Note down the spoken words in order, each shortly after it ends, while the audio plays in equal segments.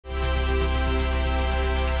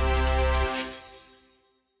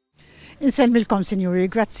Insellmilkom, Sinjuri,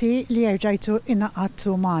 grazzi li rġajtu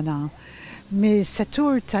inaqattu magħna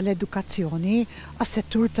mis-settur tal-edukazzjoni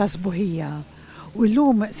għas-settur ta' sbuħija. U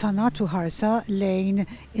llum se nagħtu ħarsa lejn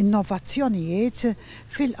innovazzjonijiet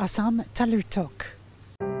fil-qasam tal-irtok.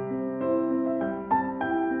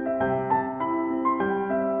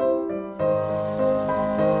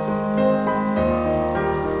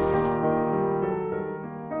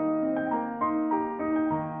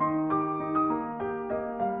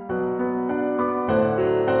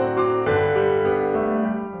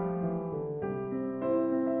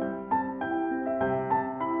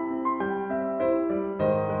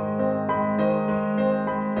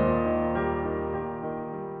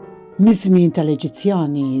 Miż-żmien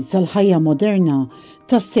tal-Eġizzjani sal-ħajja moderna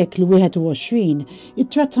tas-seklu 21,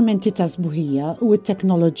 it-trattamenti ta' sbuħija u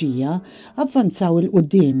t-teknoloġija avvanzaw il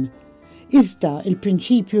quddiem. Iżda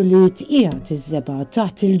il-prinċipju li tqiegħed iż-żeba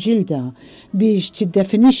taħt il-ġilda biex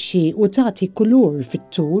tiddefinixxi u tagħti kulur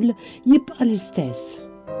fit-tul jibqa' l-istess.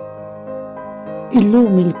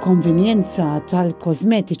 Illum il-konvenjenza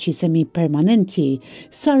tal-kosmetiċi semi-permanenti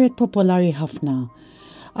saret popolari ħafna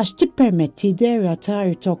għax tippermetti dera ta'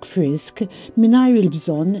 irtok frisk mingħajr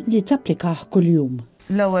il-bżonn li tapplikah kuljum.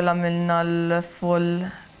 L-ewwel għamilna l-full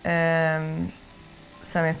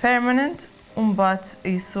semi-permanent u mbagħad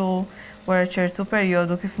qisu wara ċertu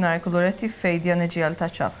perjodu kif nara kulur qed jiffejdja niġi għal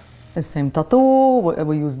touch-up. The same tattoo,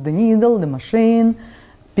 we use the needle, the machine,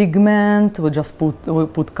 pigment, we just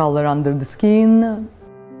put color under the skin.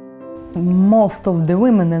 Most of the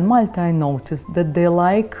women in Malta, I noticed that they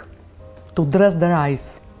like to dress their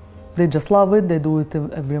eyes. They just love it, they do it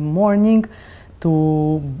every morning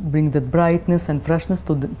to bring that brightness and freshness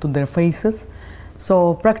to their faces.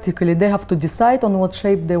 So practically they have to decide on what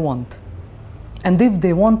shape they want. And if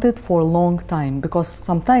they want it for a long time, because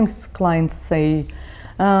sometimes clients say,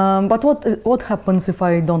 but what happens if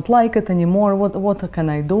I don't like it anymore? What can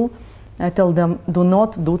I do? I tell them, do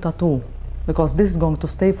not do tattoo, because this is going to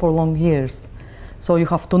stay for long years. So you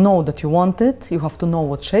have to know that you want it, you have to know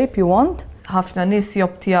what shape you want. Ħafna nies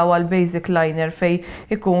joptjaw għal basic liner fej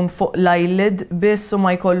ikun fuq l-eyelid biss u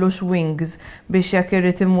ma jkollux wings biex jekk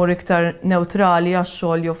irid imur iktar neutrali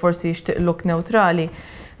għax-xogħol jew forsi jixtieq look neutrali.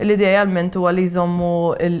 L-idealment huwa li jżommu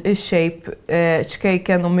il-shape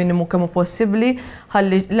ċkejken u minimu kemm hu possibbli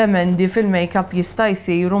ħalli l-emendi fil-makeup jista'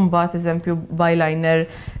 jsiru mbagħad eżempju byliner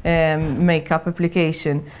makeup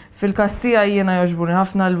application. Fil-każ tiegħi jiena jogħġbuni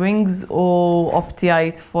ħafna l-wings u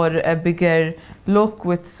optjajt for a bigger look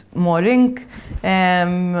with more ink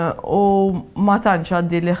u ma tantx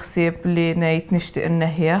għaddi li ħsieb li ngħid nixtieq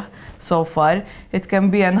inneħħih so far. It can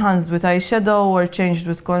be enhanced with eyeshadow or changed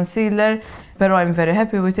with concealer, pero I'm very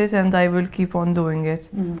happy with it and I will keep on doing it.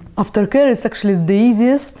 Aftercare is actually the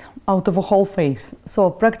easiest out of a whole face.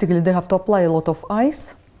 So practically they have to apply a lot of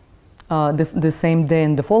eyes the same day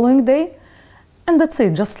and the following day. And that's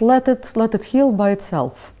it, just let it heal by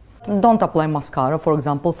itself. Don't apply mascara, for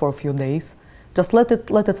example, for a few days. Just let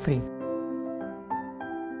it free.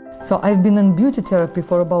 So I've been in beauty therapy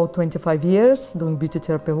for about 25 years, doing beauty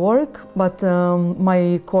therapy work. But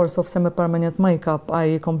my course of semi-permanent makeup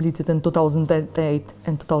I completed in 2008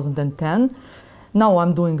 and 2010. Now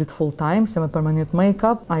I'm doing it full-time, semi-permanent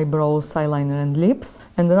makeup, eyebrows, eyeliner and lips.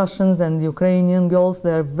 And Russians and Ukrainian girls,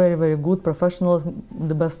 they are very, very good professionals,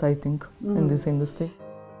 the best I think in this industry.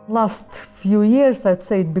 Last few years, I'd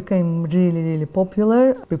say it became really, really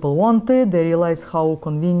popular. People want it, they realize how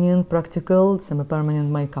convenient, practical semi-permanent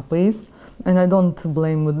makeup is. And I don't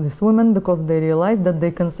blame these women because they realize that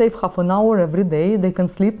they can save half an hour every day, they can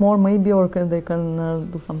sleep more maybe, or they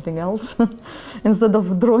can do something else instead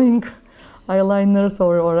of drawing eyeliners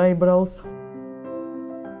or eyebrows.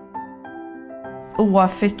 Huwa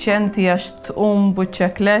effiċjenti għax tqum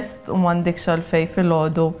bu-checklist u m'għandekx għalfejn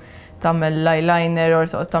filgħodu tagħmel eyeliner or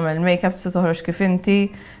tagħmel makeup se toħroġ kif inti,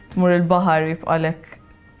 tmur il-baħar jibqalek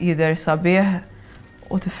jidher sabiħ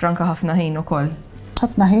u tifranka ħafna ħin ukoll.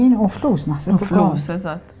 Ħafna ħin u flus naħseb ukoll. Flus,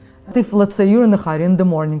 eżatt. If, let's say, you're in a hurry in the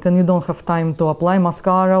morning and you don't have time to apply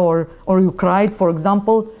mascara or you cried, for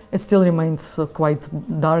example, it still remains quite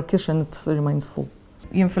darkish and it remains full.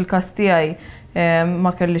 Jien fil-każ tiegħi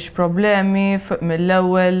ma kellix problemi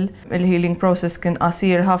mill-ewwel, il-healing process kien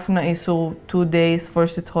qasir ħafna qisu 2 days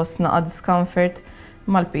forsi tħossna discomfort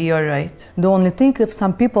mal-bqija all right. The only thing, if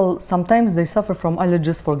some people, sometimes they suffer from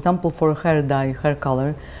allergies, for example, for hair dye, hair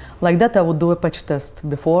color. Like that, I would do a patch test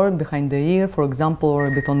before, behind the ear, for example, or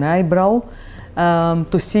a bit on the eyebrow,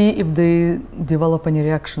 to see if they develop any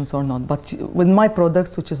reactions or not. But with my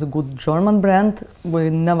products, which is a good German brand,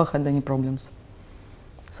 we never had any problems.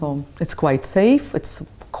 So it's quite safe, it's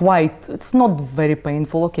it's not very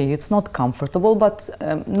painful, okay, it's not comfortable, but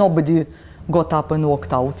nobody got up and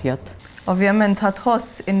walked out yet. Ovvjament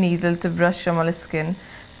ħatħoss in-needle tibbraxxa mal-iskin,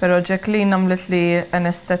 pero Jacqueline għamlet li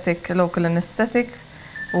anesthetic, local anesthetic,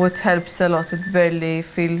 u it helps a lot, it barely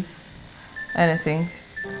feels anything.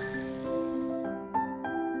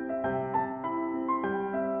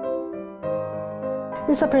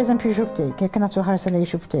 Issa per eżempju xuftejk, jekk nagħtu ħarsa lej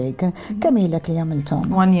xuftejk, kemm ilek li għamilthom?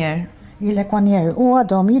 1 year. Ilek 1 year. U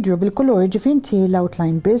għadhom jidhru bil-kulur, ġifinti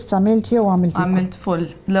l-outline biss għamilt jew għamilt? Għamilt full.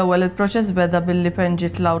 L-ewwel il-proċess beda billi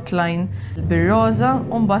penġit l-outline bir-roża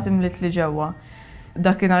u mbagħad imlit li ġewwa.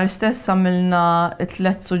 Dakinhar istess għamilna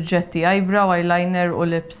 3 suġġetti, eyebrow, eyeliner u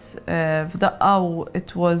lips f'daqqa u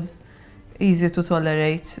it was easy to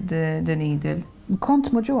tolerate the needle.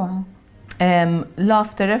 Kont moġuha?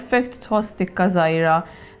 L-after effect tħoss tikka żgħira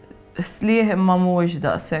slieħ imma mhuwiex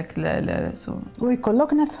daqshekk U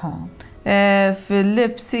jkollok nefħa?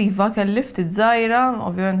 Fil-lips iva kelli ftit żgħira,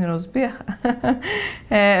 ovvjament kienu sbieħ,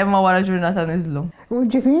 imma wara ġurnata niżlu. U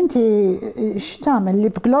ġifieri inti x'tagħmel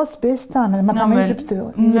lip gloss biss tagħmel ma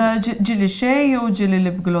tagħmelx ġieli xejn u ġieli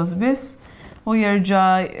lip gloss biss u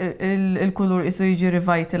jerġa' il-kulur isu jiġi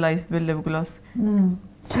revitalized bil-lip gloss.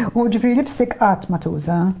 U ġifieri lipstick qatt ma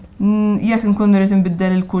tuża? Jekk inkun irid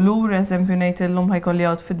inbiddel il-kulur, eżempju ngħidilhom ħajkolli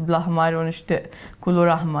outfit bl-aħmar u nixtieq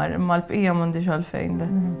kulur aħmar, imma l-bqija m'għandix għalfejn le.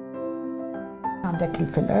 Għandek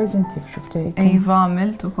il-fillers inti f'xuftejk? Iva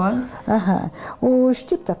għamilt ukoll. Aha, u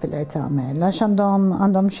x'tip ta' filler tagħmel? Għax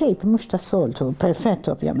għandhom shape mhux tas-soltu, perfett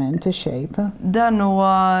ovvjament ix-shape. Dan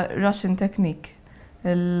huwa Russian technique.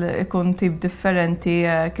 Ikun tip differenti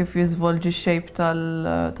kif jiżvolġi x-shape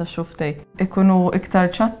tax-xuftej. Ikunu iktar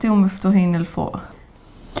ċatti u miftuħin il-fuq.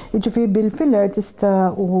 Jiġifieri bil-filler tista'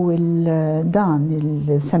 u dan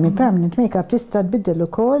il-semi-permanent makeup tista' tbiddel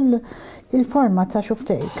ukoll il-forma ta'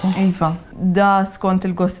 xuftejk. Iva, da skont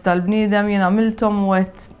il-gost tal-bniedem jien għamilthom u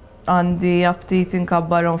qed għandi aptit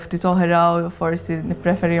inkabbarhom ftit oħra u forsi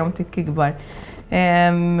nippreferihom tik ikbar.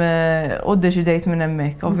 U deċidejt minn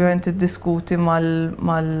hemmhekk. Ovvjament iddiskuti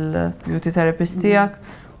mal-beauty therapist tiegħek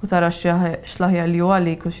u tara x'laħja li huwa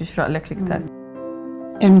għalik u x'ixraqlek l-iktar.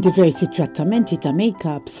 Hemm diversi trattamenti ta'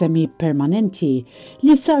 make-up semi-permanenti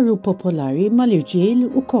li saru popolari mal-irġiel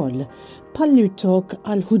ukoll, bħall-irtok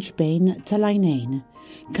għal ħuġbejn tal-għajnejn,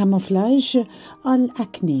 camouflage għal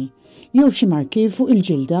acne, jew xi marki fuq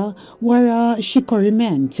il-ġilda wara xi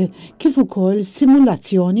korriment, kif ukoll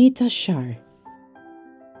simulazzjoni tax-xahar.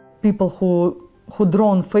 People who draw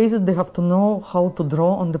on faces, they have to know how to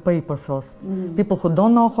draw on the paper first. People who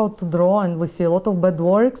don't know how to draw, and we see a lot of bad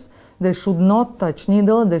works, they should not touch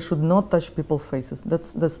needle, they should not touch people's faces.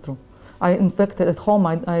 That's true. In fact, at home,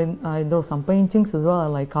 I draw some paintings as well, I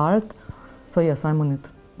like art. So yes, I'm on it.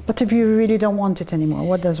 But if you really don't want it anymore,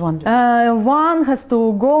 what does one do? One has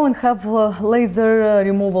to go and have laser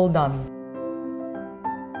removal done.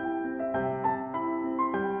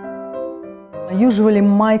 Usually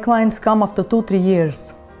my clients come after 2-3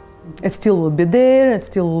 years. It still will be there, it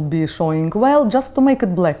still will be showing well, just to make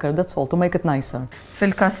it blacker, that's all, to make it nicer.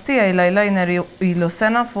 Fil-każ tiegħi l-eyeliner ilu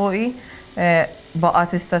sena fuqi, baqa'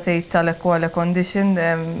 tista' tgħid tal-equal condition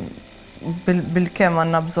bil-kemm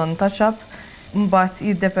għandna bżonn touch-up. Mbagħad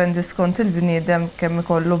jiddependi skont il-bniedem kemm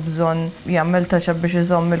ikollu bżonn jagħmel touch-up biex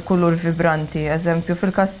iżomm il-kulur vibranti. Eżempju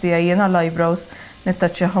fil-każ tiegħi jiena l-eyebrows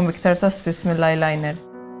nittaċċjahom iktar ta' spiss mill-eyeliner.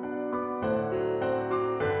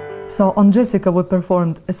 So on Jessica we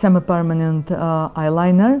performed a semi-permanent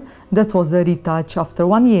eyeliner. That was a retouch after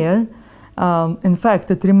 1 year. In fact,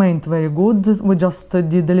 it remained very good. We just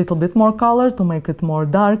did a little bit more color to make it more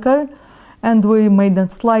darker, and we made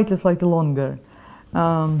it slightly longer.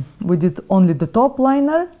 We did only the top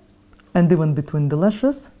liner and even between the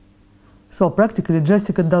lashes. So practically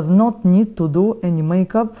Jessica does not need to do any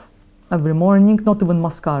makeup every morning, not even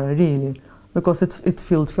mascara, really. Because it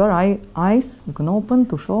filled her eyes, you can open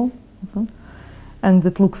to show, and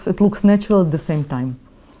it looks natural at the same time.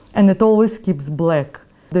 And it always keeps black.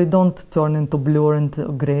 They don't turn into blue and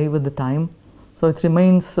gray with the time, so it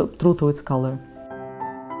remains true to its color.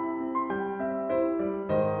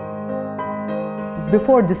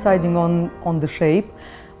 Before deciding on the shape,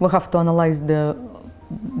 we have to analyze the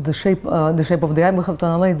shape of the eye. We have to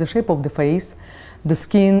analyze the shape of the face, the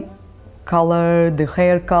skin color, the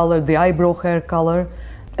hair color, the eyebrow hair color.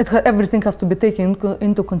 Everything has to be taken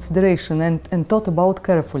into consideration and thought about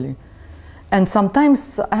carefully. And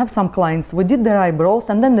sometimes I have some clients, we did their eyebrows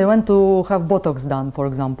and then they went to have Botox done, for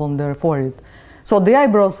example, on their forehead. So the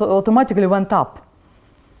eyebrows automatically went up.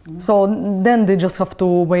 So then they just have to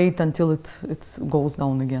wait until it goes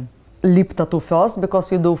down again. Lip tattoo first,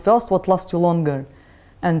 because you do first what lasts you longer.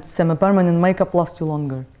 and semi-permanent makeup lasts you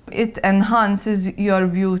longer. It enhances your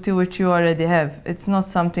beauty which you already have. It's not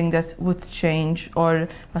something that would change or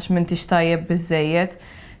għax m'intix tajjeb biżejjed.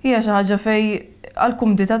 Hija xi ħaġa fej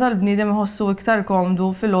għall-kumdità tal-bniedem iħossu iktar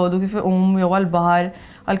komdu filgħodu kif iqum jew għall-baħar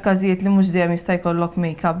għal każijiet li mhux dejjem jista' jkollok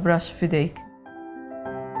makeup brush f'idejk.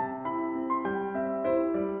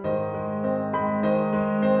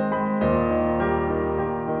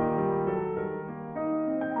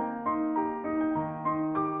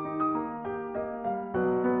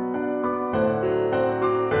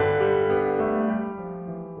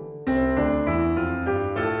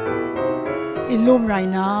 Illum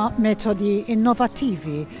rajna metodi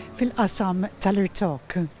innovattivi fil-qasam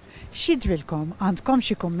tal-irtok. Xidrilkom għandkom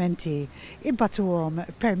xi kummenti ibbatuhom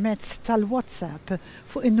permezz tal-WhatsApp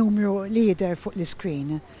fuq in-numru li jidher fuq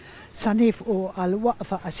l-iskrin. Sa nifqu għal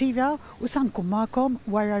waqfa qasira u sa nkun magħkom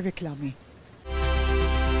wara riklami.